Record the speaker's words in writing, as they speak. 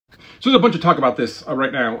So there's a bunch of talk about this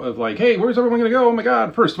right now of like, hey, where's everyone going to go? Oh my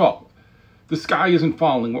God. First of all, the sky isn't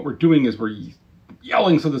falling. What we're doing is we're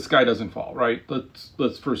yelling so the sky doesn't fall, right?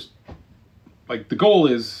 Let's first, like, the goal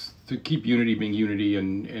is to keep Unity being Unity,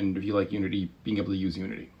 and if you like Unity, being able to use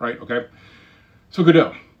Unity, right? Okay. So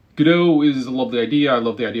Godot. Godot is a lovely idea. I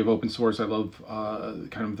love the idea of open source. I love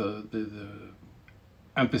kind of the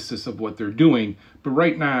emphasis of what they're doing. But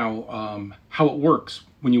right now, how it works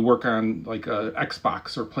when you work on like a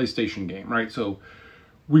Xbox or PlayStation game, right? So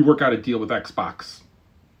we work out a deal with Xbox.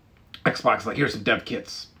 Xbox, like, here's some dev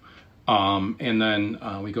kits. And then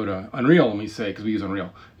we go to Unreal and we say, because we use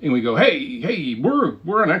Unreal, and we go, hey,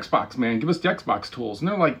 we're on Xbox, man. Give us the Xbox tools. And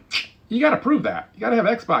they're like, you got to prove that. You got to have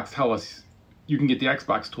Xbox tell us you can get the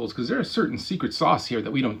Xbox tools, because there's a certain secret sauce here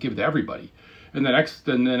that we don't give to everybody. And then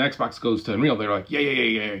Xbox goes to Unreal. They're like,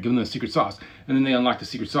 yeah, give them the secret sauce. And then they unlock the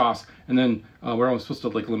secret sauce. And then we're always supposed to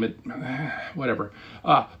like limit, whatever.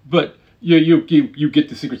 But you get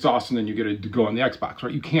the secret sauce, and then you get to go on the Xbox,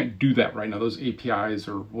 right? You can't do that right now. Those APIs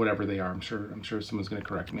or whatever they are, I'm sure someone's going to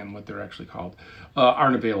correct me on what they're actually called,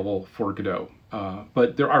 aren't available for Godot.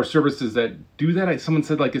 But there are services that do that. Someone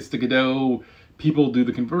said like it's the Godot. People do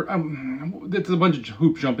the convert. It's a bunch of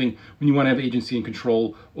hoop jumping when you want to have agency and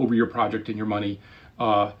control over your project and your money.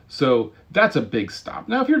 So that's a big stop.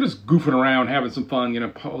 Now, if you're just goofing around, having some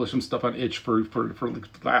fun, publish some stuff on itch for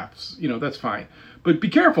laughs, that's fine. But be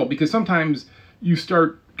careful, because sometimes you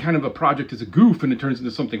start kind of a project as a goof and it turns into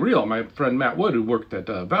something real. My friend Matt Wood, who worked at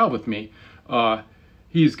Valve with me,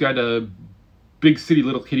 he's got a Big City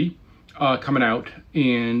Little Kitty coming out,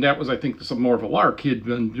 and that was, I think, some more of a lark. He had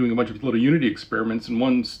been doing a bunch of little Unity experiments, and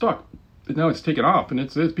one stuck. And now it's taken off, and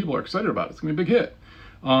it's people are excited about it. It's gonna be a big hit.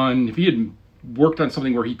 And if he had worked on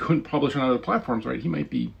something where he couldn't publish on other platforms, right, he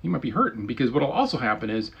might be hurting, because what'll also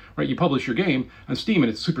happen is, right, you publish your game on Steam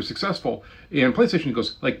and it's super successful, and PlayStation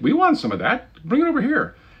goes like, we want some of that, bring it over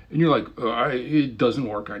here, and you're like, it doesn't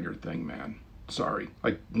work on your thing, man. Sorry.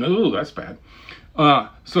 Like, no, that's bad.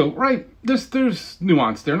 So, right, there's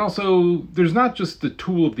nuance there. And also, there's not just the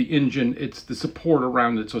tool of the engine, it's the support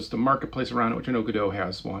around it. So it's the marketplace around it, which I know Godot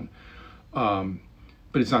has one.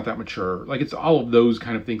 But it's not that mature. Like, it's all of those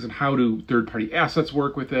kind of things, and how do third-party assets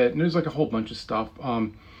work with it. And there's like a whole bunch of stuff.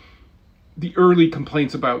 The early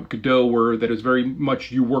complaints about Godot were that it was very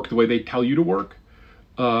much you work the way they tell you to work,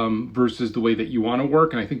 versus the way that you want to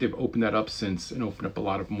work. And I think they've opened that up since, and opened up a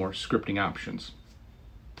lot of more scripting options.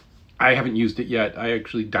 I haven't used it yet. I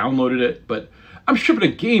actually downloaded it, but I'm shipping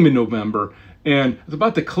a game in November, and I was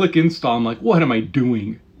about to click install. I'm like, what am I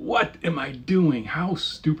doing? What am I doing? How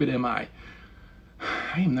stupid am I?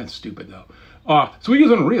 I am that stupid, though. So we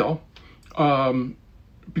use Unreal,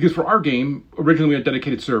 because for our game, originally we had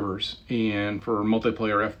dedicated servers, and for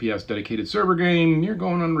multiplayer FPS dedicated server game, you're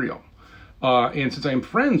going Unreal. And since I am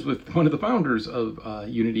friends with one of the founders of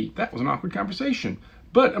Unity, that was an awkward conversation.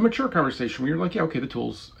 But a mature conversation where you're like, yeah, okay, the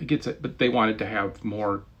tools, it gets it. But they wanted to have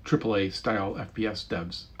more AAA style FPS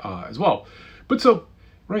devs as well. But so,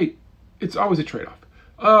 right, it's always a trade-off.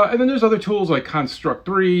 And then there's other tools like Construct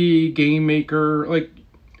 3, Game Maker. Like,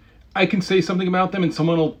 I can say something about them and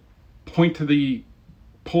someone will point to the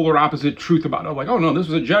polar opposite truth about it. Like, oh no, this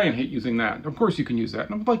was a giant hit using that. Of course you can use that.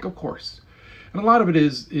 And I'm like, of course. And a lot of it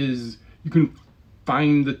is you can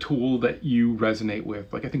find the tool that you resonate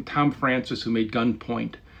with. Like, I think Tom Francis, who made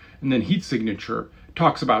Gunpoint and then Heat Signature,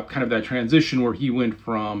 talks about kind of that transition where he went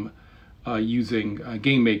from using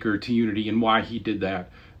Game Maker to Unity and why he did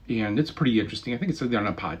that. And it's pretty interesting. I think it's on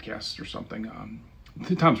a podcast or something.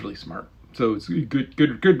 Tom's really smart. So it's a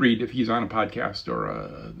good read if he's on a podcast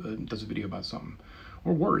or does a video about something.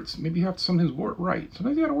 Or words. Maybe you have something's right.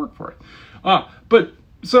 Sometimes you got to work for it. But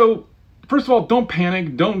so, first of all, don't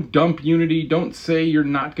panic. Don't dump Unity. Don't say you're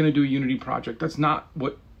not going to do a Unity project. That's not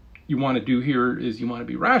what you want to do here. Is you want to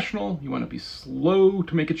be rational. You want to be slow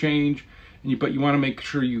to make a change. But you want to make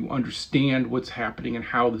sure you understand what's happening and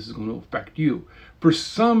how this is going to affect you. For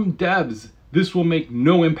some devs, this will make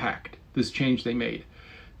no impact, this change they made.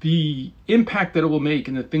 The impact that it will make,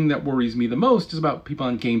 and the thing that worries me the most, is about people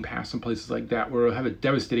on Game Pass and places like that, where it'll have a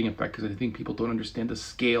devastating effect, because I think people don't understand the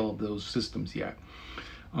scale of those systems yet.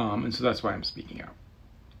 And so that's why I'm speaking out.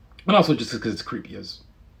 And also just because it's creepy as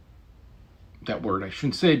that word I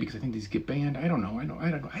shouldn't say, because I think these get banned. I don't know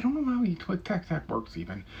how tech works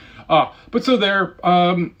even. But so there,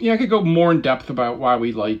 yeah, I could go more in depth about why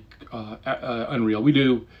we like Unreal. We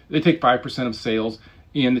do. They take 5% of sales,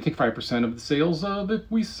 and they take 5% of the sales if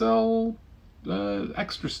we sell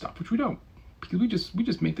extra stuff, which we don't, because we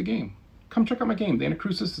just make the game. Come check out my game, The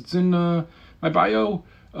Anacrusis. It's in my bio.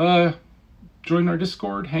 Join our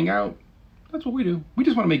Discord, hang out. That's what we do. We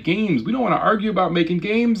just want to make games. We don't want to argue about making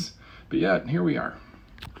games. But yet, here we are.